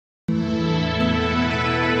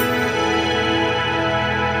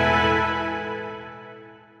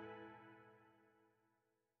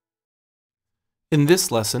In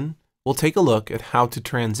this lesson, we'll take a look at how to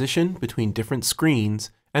transition between different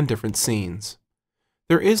screens and different scenes.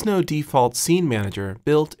 There is no default scene manager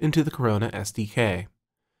built into the Corona SDK.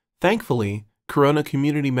 Thankfully, Corona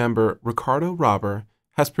community member Ricardo Robber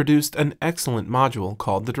has produced an excellent module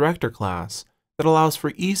called the Director class that allows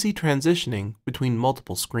for easy transitioning between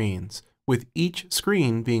multiple screens, with each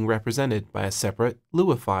screen being represented by a separate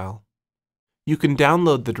Lua file. You can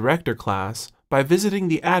download the Director class by visiting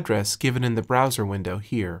the address given in the browser window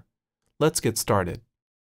here. Let's get started.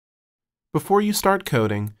 Before you start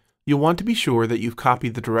coding, you'll want to be sure that you've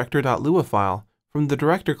copied the director.lua file from the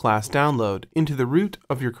Director class download into the root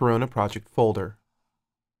of your Corona project folder.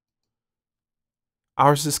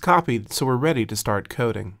 Ours is copied, so we're ready to start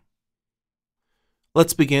coding.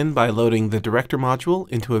 Let's begin by loading the Director module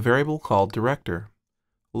into a variable called Director.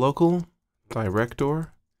 Local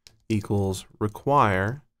director equals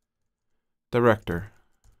require director.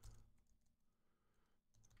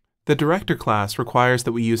 The Director class requires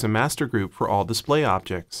that we use a master group for all display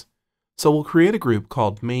objects. So we'll create a group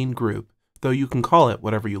called main group, though you can call it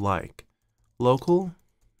whatever you like. Local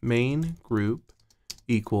main group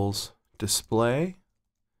equals display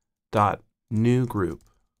dot new group.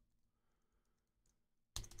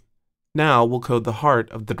 Now we'll code the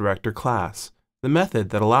heart of the Director class, the method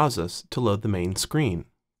that allows us to load the main screen.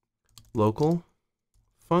 Local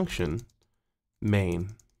function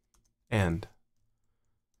main end.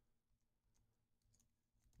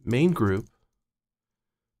 Main group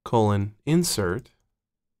colon insert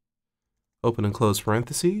open and close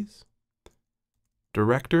parentheses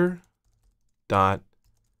director dot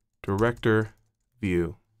director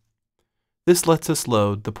view. This lets us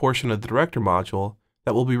load the portion of the Director module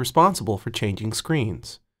that will be responsible for changing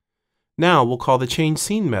screens. Now we'll call the change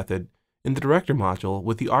scene method in the Director module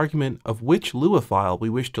with the argument of which Lua file we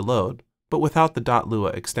wish to load, but without the .lua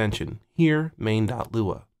extension, here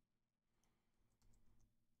main.lua.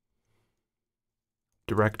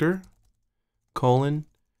 Director colon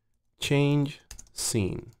change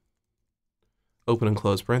scene open and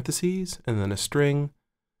close parentheses and then a string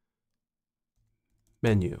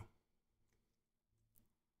menu.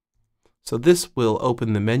 So this will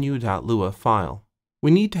open the menu.lua file.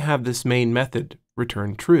 We need to have this main method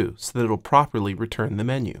return true so that it will properly return the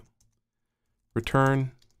menu.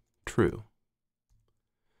 Return true.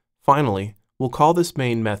 Finally, we'll call this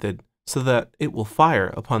main method so that it will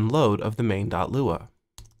fire upon load of the main.lua.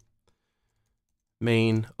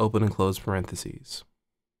 Main open and close parentheses.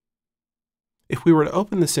 If we were to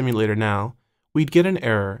open the simulator now, we'd get an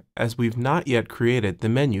error as we've not yet created the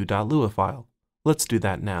menu.lua file. Let's do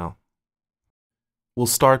that now. We'll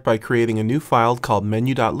start by creating a new file called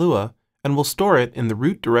menu.lua, and we'll store it in the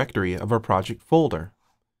root directory of our project folder.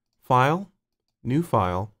 File, new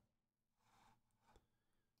file,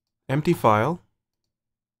 empty file,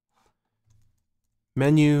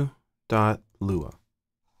 menu.lua.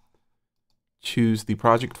 Choose the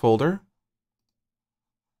project folder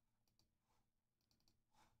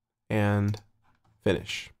and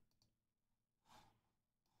finish.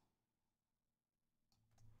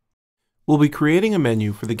 We'll be creating a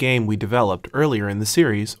menu for the game we developed earlier in the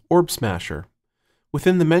series, Orb Smasher.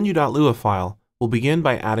 Within the menu.lua file, we'll begin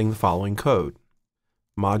by adding the following code.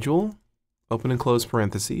 Module, open and close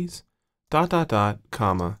parentheses,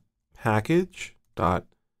 comma,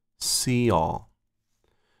 package.all.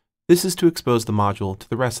 This is to expose the module to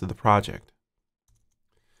the rest of the project.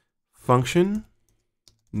 Function,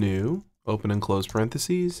 new, open and close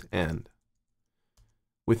parentheses, end.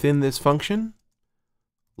 Within this function,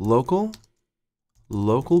 local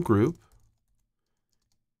group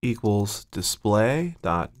equals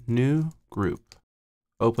display.new group,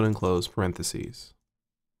 open and close parentheses.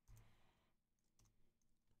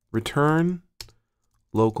 Return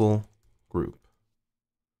local group.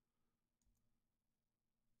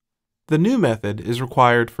 The new method is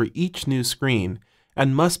required for each new screen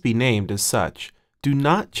and must be named as such. Do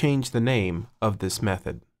not change the name of this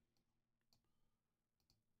method.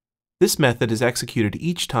 This method is executed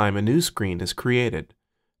each time a new screen is created.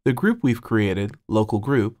 The group we've created, local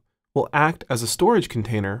group, will act as a storage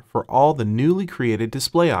container for all the newly created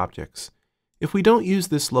display objects. If we don't use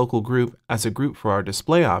this local group as a group for our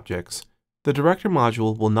display objects, the Director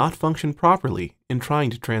module will not function properly in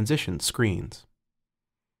trying to transition screens.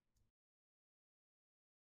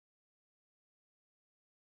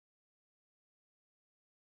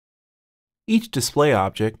 Each display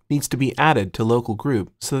object needs to be added to local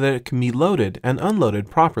group so that it can be loaded and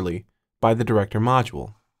unloaded properly by the Director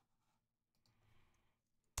module.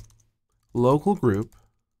 Local group,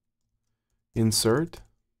 insert,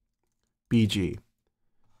 BG.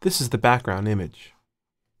 This is the background image.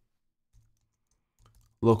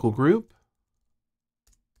 local group,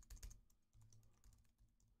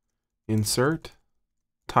 insert,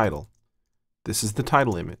 title. This is the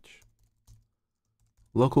title image.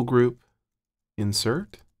 Local group,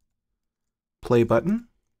 insert, play button,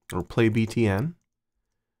 or play BTN.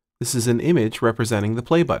 This is an image representing the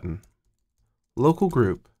play button. Local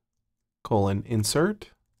group,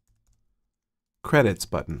 insert, credits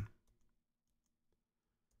button.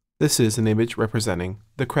 This is an image representing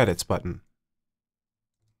the credits button.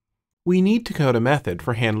 We need to code a method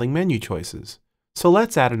for handling menu choices, so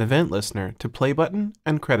let's add an event listener to play button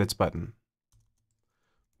and credits button.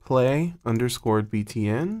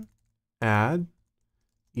 Play_BTN, add,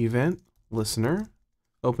 event listener,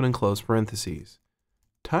 open and close parentheses,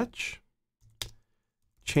 touch,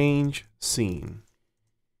 change scene.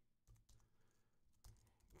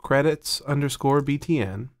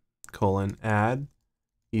 Credits_BTN, add,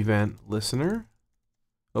 event listener,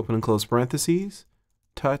 open and close parentheses,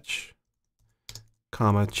 touch,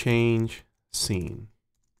 change scene.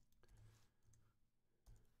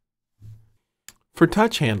 For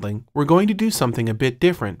touch handling, we're going to do something a bit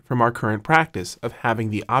different from our current practice of having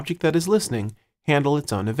the object that is listening handle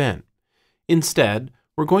its own event. Instead,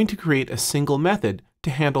 we're going to create a single method to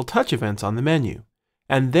handle touch events on the menu,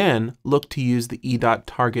 and then look to use the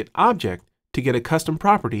e.target object to get a custom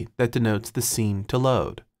property that denotes the scene to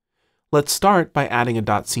load. Let's start by adding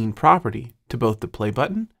a .scene property to both the play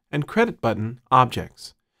button and credit button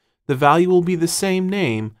objects. The value will be the same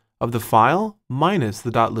name of the file minus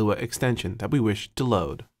the .lua extension that we wish to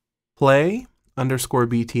load.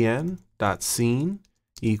 Play_BTN.scene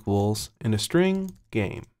equals in a string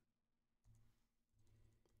game.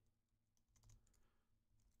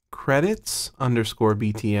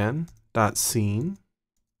 Credits_BTN.scene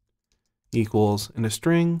equals in a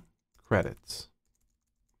string credits.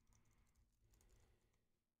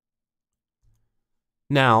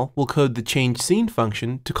 Now we'll code the changeScene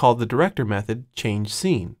function to call the director method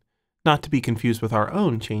changeScene, not to be confused with our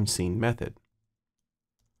own changeScene method.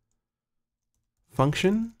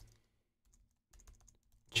 Function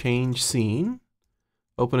changeScene,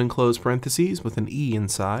 open and close parentheses with an E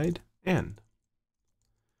inside, end.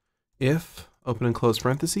 If, open and close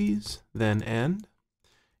parentheses, then end,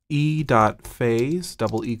 e.phase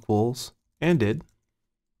double equals ended.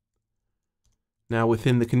 Now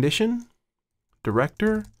within the condition,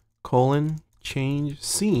 director,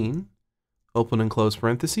 changeScene, open and close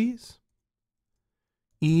parentheses,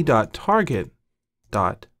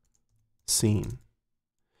 e.target.scene.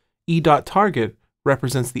 e.target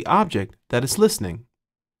represents the object that is listening.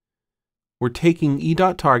 We're taking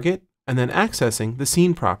e.target and then accessing the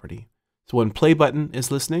scene property. So when play button is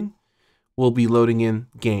listening, we'll be loading in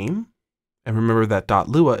game, and remember that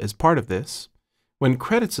 .lua is part of this. When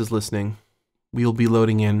credits is listening, we'll be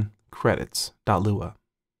loading in credits.lua.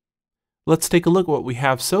 Let's take a look at what we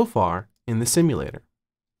have so far in the simulator.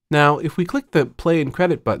 Now, if we click the play and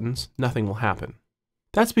credit buttons, nothing will happen.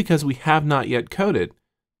 That's because we have not yet coded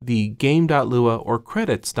the game.lua or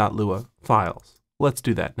credits.lua files. Let's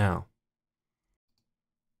do that now.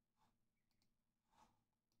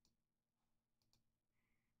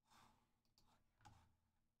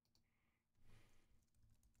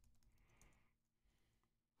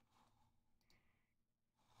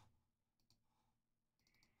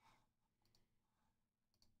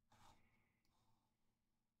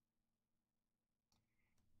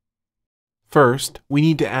 First, we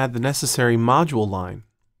need to add the necessary module line.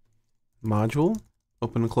 Module,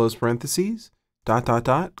 open and close parentheses, ...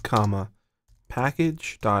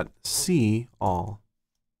 package.c all.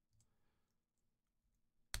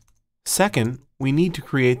 Second, we need to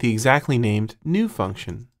create the exactly named new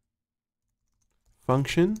function.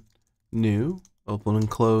 Function, new, open and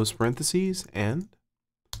close parentheses, end.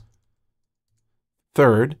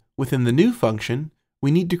 Third, within the new function, we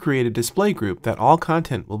need to create a display group that all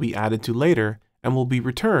content will be added to later and will be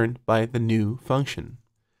returned by the new function.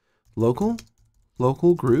 Local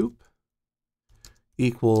group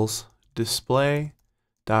equals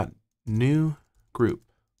display.newGroup,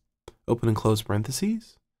 open and close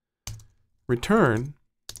parentheses, return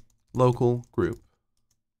local group.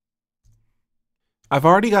 I've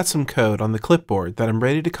already got some code on the clipboard that I'm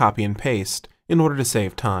ready to copy and paste in order to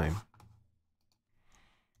save time.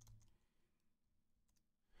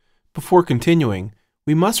 Before continuing,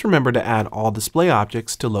 we must remember to add all display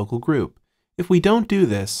objects to local group. If we don't do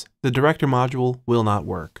this, the director module will not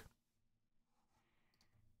work.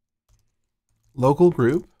 Local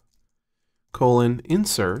group,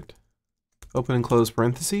 insert, open and close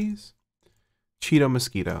parentheses,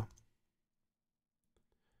 cheetomoskeeto.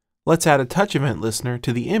 Let's add a touch event listener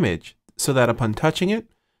to the image so that upon touching it,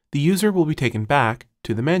 the user will be taken back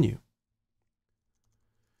to the menu.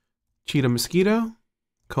 cheetomoskeeto,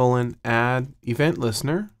 add event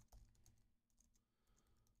listener,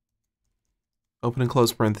 open and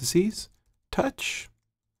close parentheses, touch,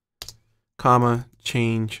 comma,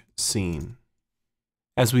 change scene.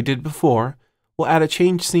 As we did before, we'll add a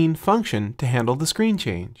change scene function to handle the screen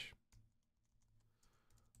change.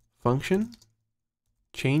 Function,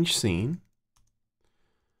 change scene,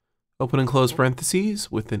 open and close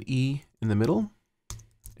parentheses with an E in the middle,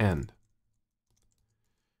 end.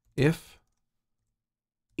 If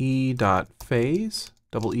e.phase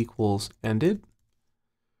double equals ended,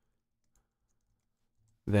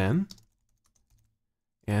 then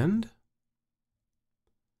end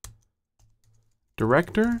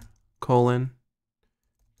director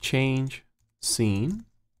change scene,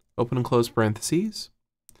 open and close parentheses,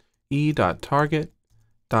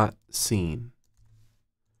 e.target.scene.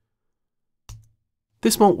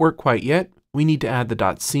 This won't work quite yet. We need to add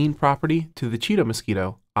the .scene property to the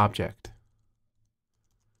cheetomoskeeto object.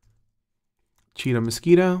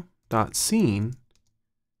 cheetomoskeeto.scene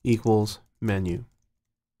equals menu.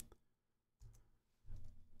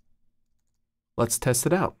 Let's test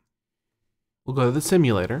it out. We'll go to the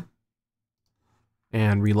simulator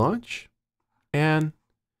and relaunch, and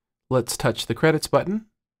let's touch the credits button,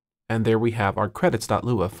 and there we have our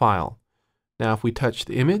credits.lua file. Now if we touch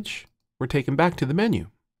the image, we're taken back to the menu.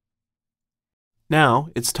 Now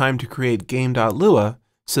it's time to create game.lua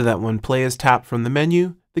so that when play is tapped from the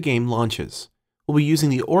menu, the game launches. We'll be using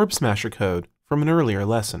the Orb Smasher code from an earlier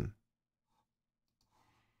lesson.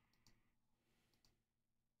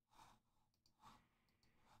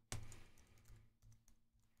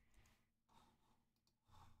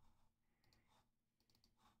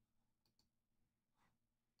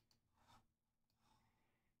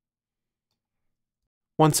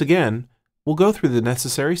 Once again, we'll go through the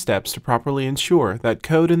necessary steps to properly ensure that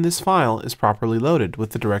code in this file is properly loaded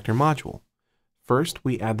with the director module. First,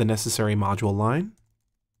 we add the necessary module line,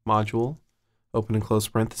 module, open and close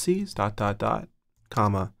parentheses, ...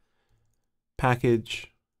 comma,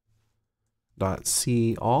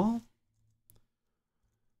 package.call.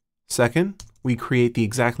 Second, we create the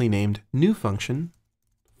exactly named new function,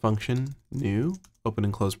 function new, open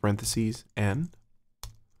and close parentheses, end.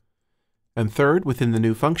 And third, within the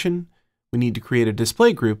new function, we need to create a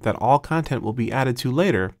display group that all content will be added to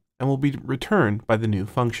later and will be returned by the new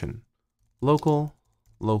function. Local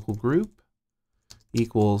group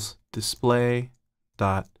equals display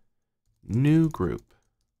dot new group,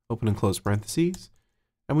 open and close parentheses,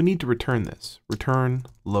 and we need to return this, return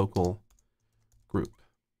local group.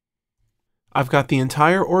 I've got the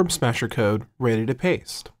entire Orb Smasher code ready to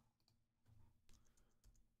paste.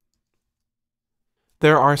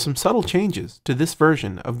 There are some subtle changes to this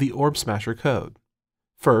version of the Orb Smasher code.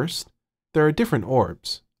 First, there are different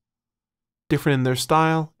orbs, different in their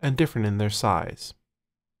style and different in their size.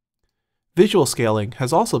 Visual scaling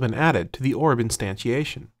has also been added to the orb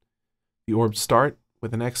instantiation. The orbs start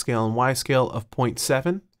with an X scale and Y scale of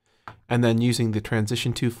 0.7, and then using the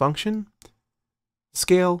transition to function,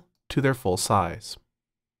 scale to their full size.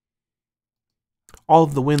 All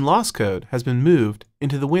of the win-loss code has been moved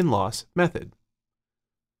into the win-loss method.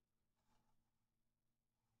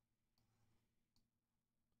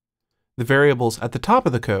 The variables at the top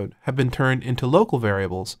of the code have been turned into local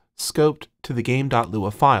variables scoped to the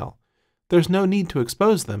game.lua file. There's no need to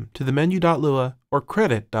expose them to the menu.lua or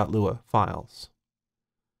credit.lua files.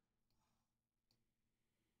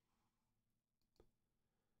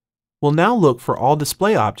 We'll now look for all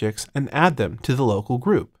display objects and add them to the local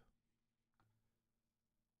group.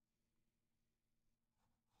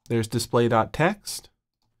 There's display.text,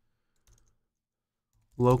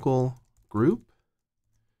 local group,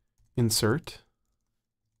 insert,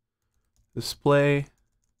 display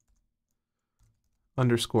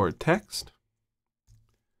underscore text,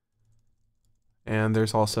 and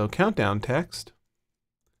there's also countdown text,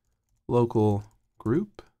 local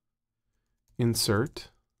group, insert,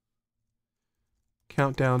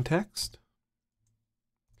 countdown text,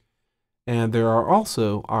 and there are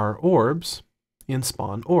also our orbs in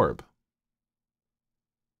spawn orb.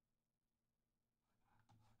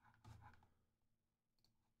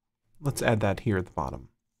 Let's add that here at the bottom.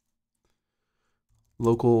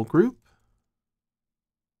 Local group,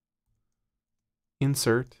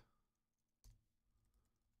 insert,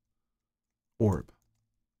 orb.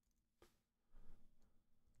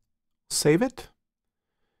 Save it.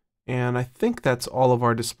 And I think that's all of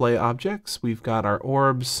our display objects. We've got our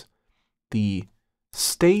orbs, the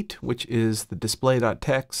state, which is the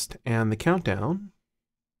display.text, and the countdown.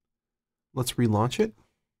 Let's relaunch it.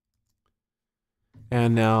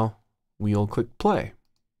 And now we'll click play.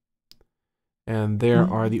 And there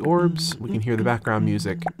are the orbs. We can hear the background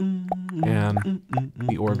music, and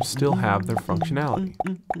the orbs still have their functionality.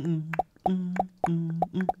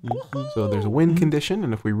 So there's a win condition,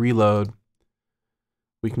 and if we reload,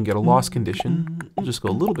 we can get a loss condition. We'll just go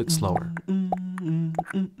a little bit slower.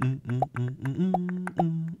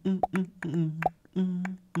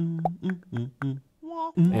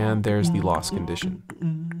 And there's the loss condition.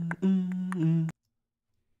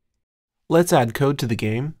 Let's add code to the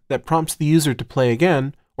game that prompts the user to play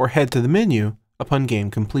again or head to the menu upon game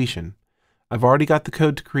completion. I've already got the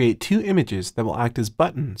code to create 2 images that will act as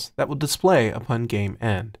buttons that will display upon game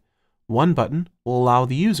end. One button will allow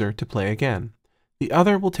the user to play again. The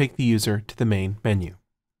other will take the user to the main menu.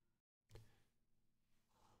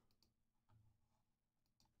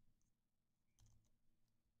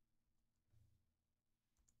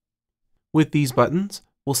 With these buttons,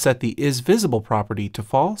 we'll set the isVisible property to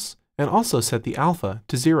false and also set the alpha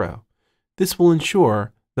to 0. This will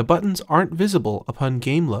ensure the buttons aren't visible upon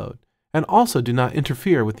game load and also do not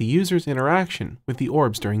interfere with the user's interaction with the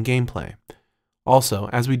orbs during gameplay. Also,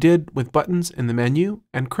 as we did with buttons in the menu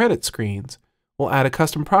and credit screens, we'll add a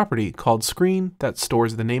custom property called screen that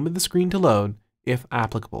stores the name of the screen to load if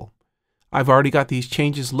applicable. I've already got these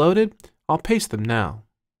changes loaded. I'll paste them now.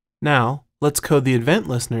 Now, let's code the event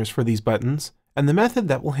listeners for these buttons and the method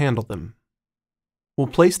that will handle them. We'll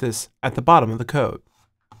place this at the bottom of the code.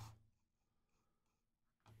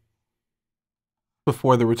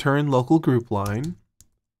 Before the return local group line,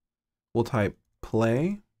 we'll type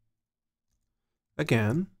play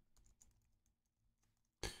again,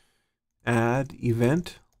 add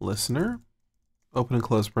event listener, open and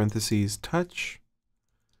close parentheses, touch,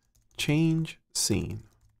 change scene.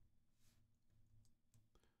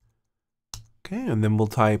 Okay, and then we'll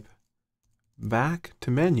type back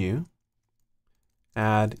to menu,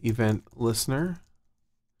 add event listener,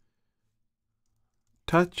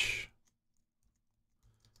 touch,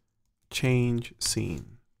 change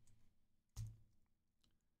scene.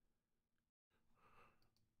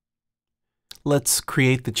 Let's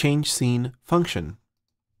create the change scene function.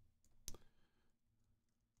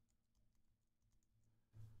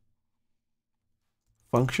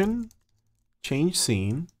 Function change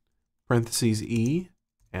scene, parentheses e,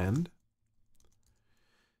 end.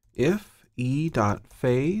 If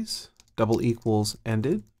e.phase double equals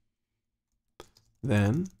ended,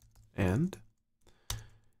 then end.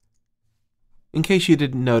 In case you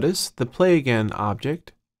didn't notice, the play again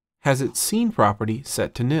object has its scene property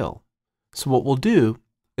set to nil. So what we'll do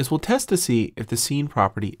is we'll test to see if the scene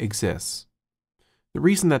property exists. The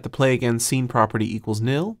reason that the play again scene property equals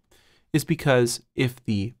nil is because if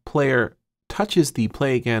the player touches the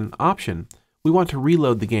play again option, we want to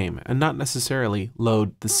reload the game and not necessarily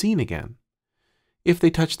load the scene again. If they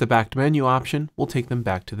touch the back to menu option, we'll take them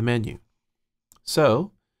back to the menu.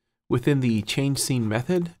 So, within the change scene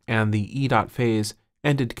method and the e.phase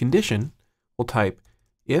ended condition, we'll type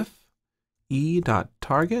if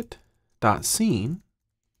e.target.scene,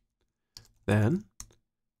 then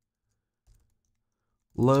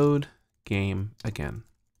load game again.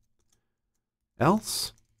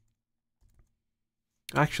 Else,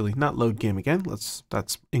 actually, not load game again.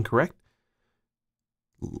 That's incorrect.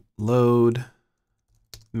 Load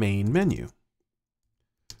main menu.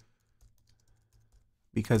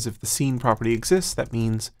 Because if the scene property exists, that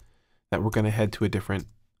means that we're going to head to a different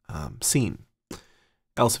scene.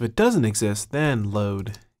 Else, if it doesn't exist, then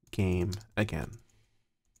load game again.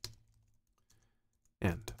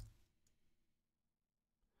 End.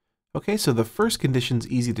 Okay, so the first condition's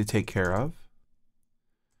easy to take care of.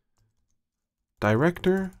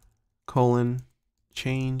 Director,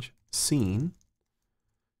 change scene,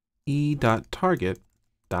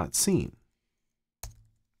 e.target.scene.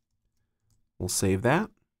 We'll save that.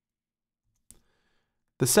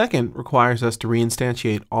 The second requires us to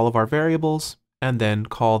reinstantiate all of our variables and then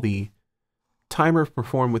call the timer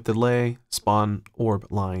perform with delay spawn orb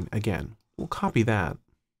line again. We'll copy that.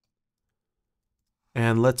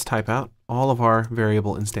 And let's type out all of our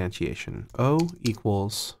variable instantiation. O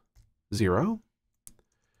equals 0.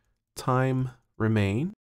 Time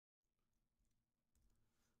remain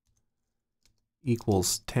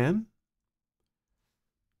equals 10.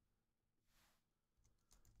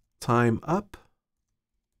 Time up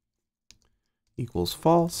equals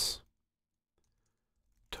false.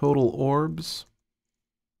 Total orbs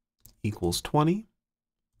equals 20.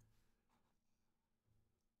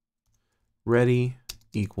 Ready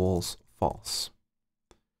equals false.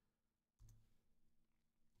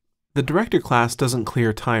 The director class doesn't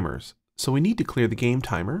clear timers, so we need to clear the game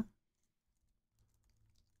timer.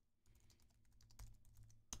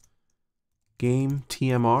 game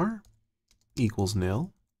TMR equals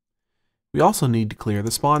nil. We also need to clear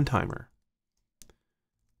the spawn timer.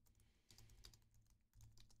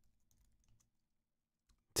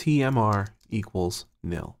 TMR equals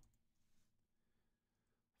nil.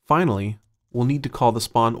 Finally, we'll need to call the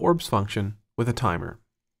spawn orbs function with a timer.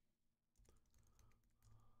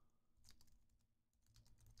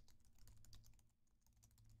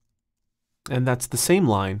 And that's the same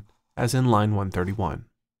line as in line 131.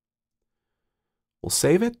 We'll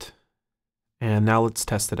save it, and now let's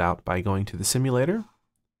test it out by going to the simulator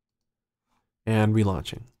and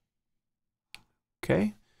relaunching.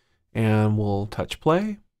 Okay, and we'll touch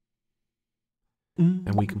play,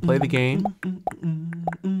 and we can play the game.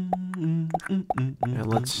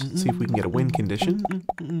 And let's see if we can get a win condition.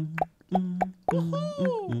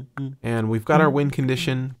 And we've got our win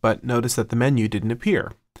condition, but notice that the menu didn't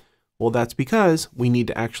appear. Well, that's because we need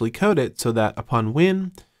to actually code it so that upon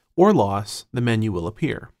win or loss, the menu will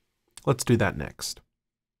appear. Let's do that next.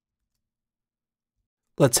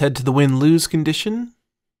 Let's head to the win-lose condition.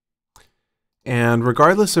 And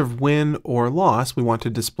regardless of win or loss, we want to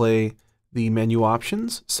display the menu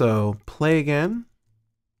options. So play again,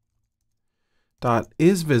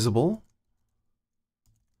 .is visible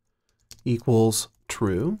equals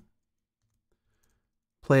true.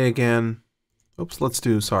 Play again,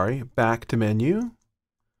 back to menu,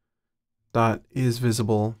 .is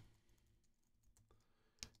visible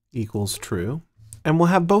equals true. And we'll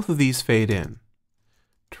have both of these fade in.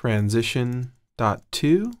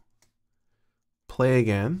 Transition.to, play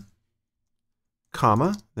again,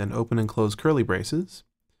 comma, then open and close curly braces.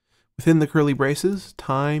 Within the curly braces,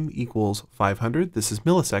 time equals 500. This is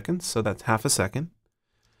milliseconds, so that's half a second.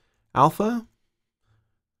 Alpha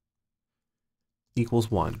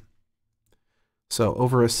equals 1. So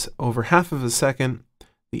over half of a second,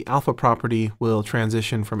 the alpha property will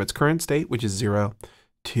transition from its current state, which is 0,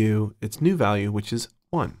 to its new value, which is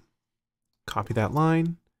 1. Copy that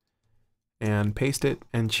line and paste it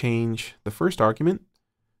and change the first argument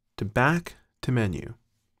to back to menu.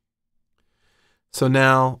 So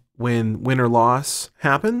now when win or loss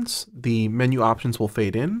happens, the menu options will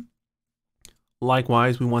fade in.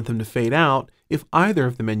 Likewise, we want them to fade out if either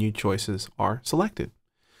of the menu choices are selected.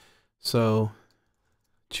 So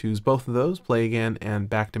choose both of those, play again and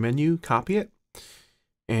back to menu, copy it,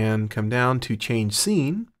 and come down to change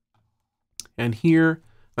scene. And here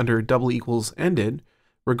under double equals ended,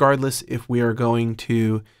 regardless if we are going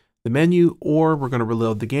to the menu or we're going to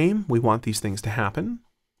reload the game, we want these things to happen.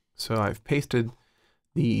 So I've pasted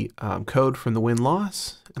the code from the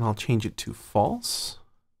win-loss, and I'll change it to false.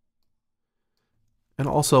 And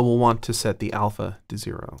also we'll want to set the alpha to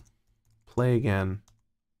 0. Play again,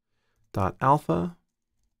 .alpha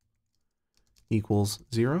equals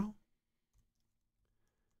 0.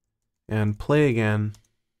 And play again,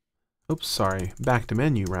 back to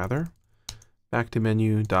menu rather. Back to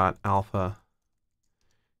menu .alpha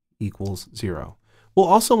equals 0. We'll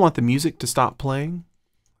also want the music to stop playing,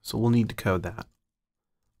 so we'll need to code that.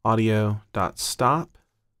 Audio.stop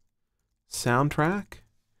soundtrack.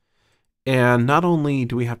 And not only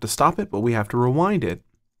do we have to stop it, but we have to rewind it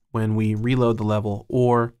when we reload the level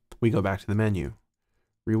or we go back to the menu.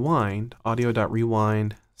 Rewind,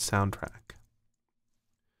 audio.rewind soundtrack.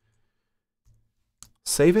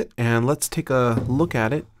 Save it, and let's take a look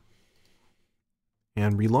at it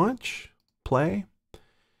and relaunch, play.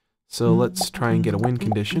 So let's try and get a win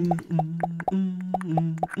condition.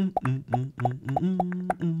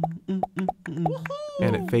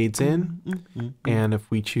 And it fades in. And if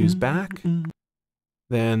we choose back,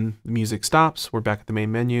 then the music stops. We're back at the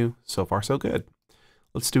main menu. So far, so good.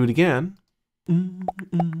 Let's do it again.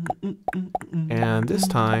 And this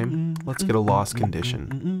time, let's get a loss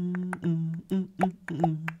condition.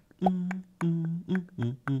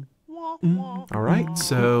 All right,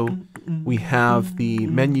 so we have the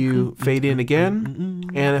menu fade in again,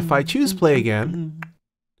 and if I choose play again,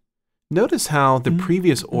 notice how the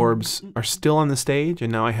previous orbs are still on the stage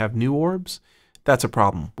and now I have new orbs. That's a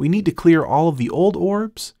problem. We need to clear all of the old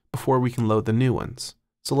orbs before we can load the new ones.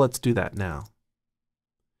 So let's do that now.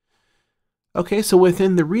 Okay, so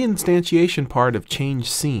within the reinstantiation part of change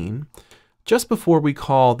scene, just before we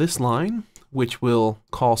call this line, which will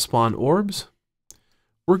call spawn orbs,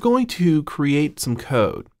 we're going to create some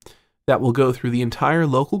code that will go through the entire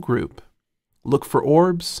local group, look for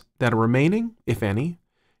orbs that are remaining, if any,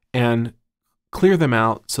 and clear them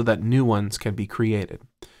out so that new ones can be created.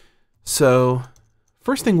 So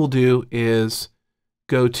first thing we'll do is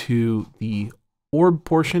go to the orb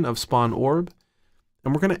portion of spawn orb,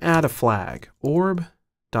 and we're going to add a flag. Orb.isOrb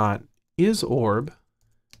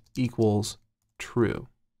equals true.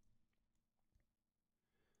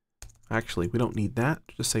 Actually, we don't need that.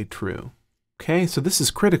 Just say true. Okay, so this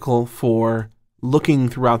is critical for looking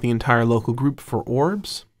throughout the entire local group for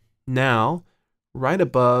orbs. Now, right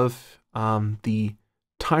above the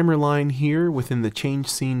timer line here within the change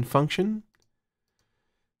scene function,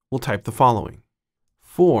 we'll type the following.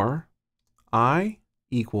 For I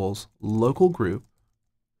equals local group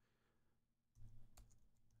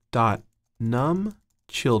dot num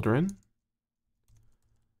children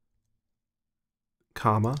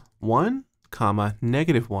comma 1 comma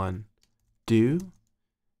 -1 do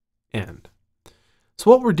end.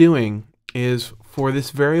 So what we're doing is for this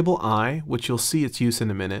variable I, which you'll see its use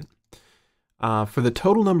in a minute, for the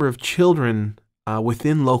total number of children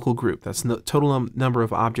within local group, that's the total number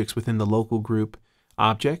of objects within the local group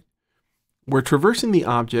object, we're traversing the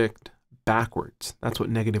object backwards. That's what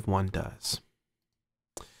 -1 does.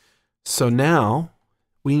 So now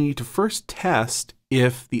we need to first test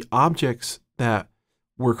if the objects that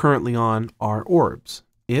we're currently on are orbs.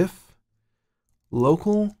 If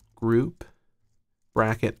local group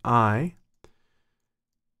bracket I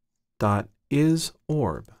dot is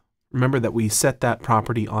orb. Remember that we set that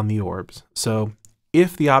property on the orbs. So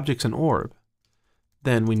if the object's an orb,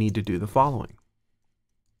 then we need to do the following.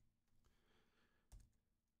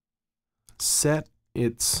 Set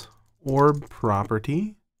its orb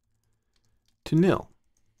property to nil.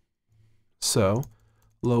 So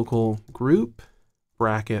local group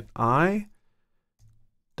bracket I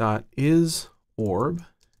dot is orb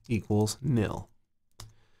equals nil.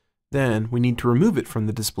 Then we need to remove it from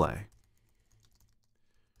the display.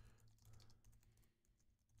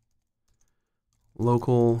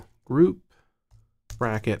 Local group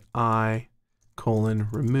bracket I colon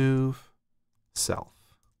remove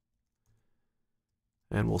self.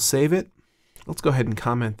 And we'll save it. Let's go ahead and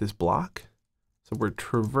comment this block. So we're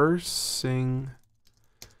traversing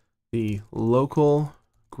the local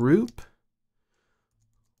group,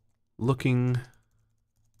 looking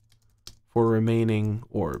for remaining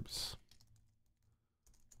orbs.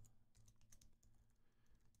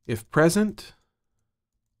 If present,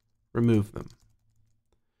 remove them.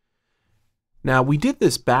 Now we did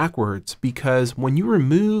this backwards because when you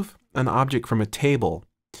remove an object from a table,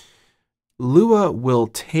 Lua will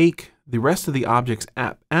take the rest of the objects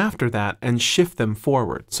after that and shift them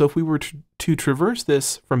forward. So if we were to traverse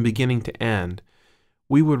this from beginning to end,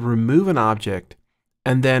 we would remove an object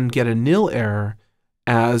and then get a nil error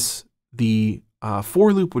as the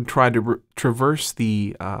for loop would try to traverse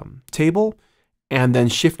the table, and then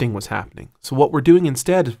shifting was happening. So what we're doing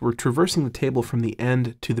instead is we're traversing the table from the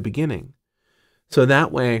end to the beginning. So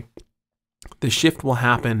that way the shift will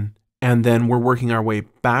happen and then we're working our way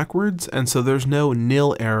backwards, and so there's no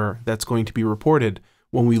nil error that's going to be reported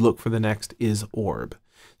when we look for the next is orb.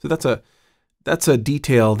 So that's a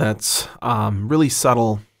detail that's really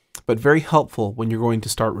subtle but very helpful when you're going to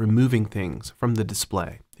start removing things from the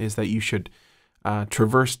display, is that you should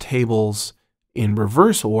traverse tables in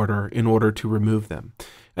reverse order in order to remove them.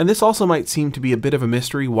 And this also might seem to be a bit of a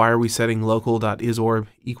mystery. Why are we setting local.isOrb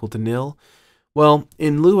equal to nil? Well,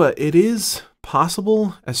 in Lua, it is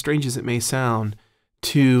possible, as strange as it may sound,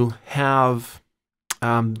 to have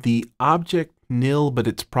the object nil but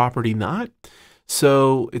its property not.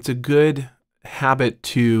 So it's a good habit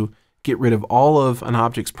to get rid of all of an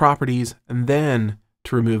object's properties and then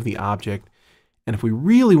to remove the object. And if we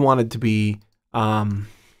really wanted to be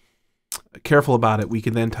careful about it, we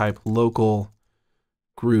can then type local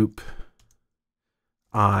group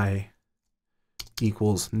I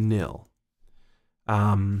equals nil.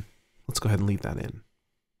 Let's go ahead and leave that in.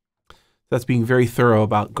 That's being very thorough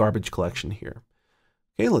about garbage collection here.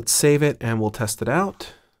 Okay, let's save it and we'll test it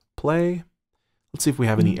out. Play. Let's see if we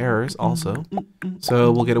have any errors also.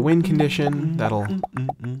 So we'll get a win condition. That'll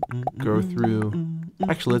go through.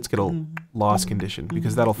 Actually, let's get a loss condition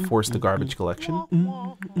because that'll force the garbage collection.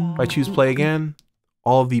 If I choose play again,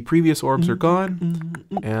 all of the previous orbs are gone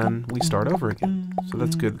and we start over again. So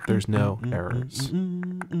that's good. There's no errors.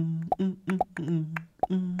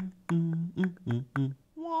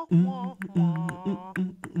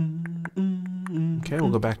 Okay, we'll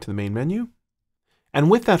go back to the main menu. And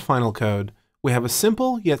with that final code, we have a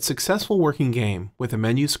simple yet successful working game with a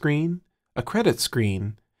menu screen, a credit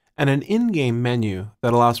screen, and an in-game menu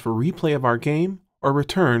that allows for replay of our game or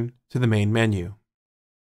return to the main menu.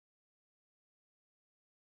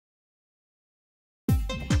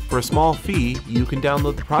 For a small fee, you can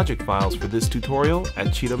download the project files for this tutorial at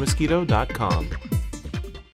cheetomoskeeto.com.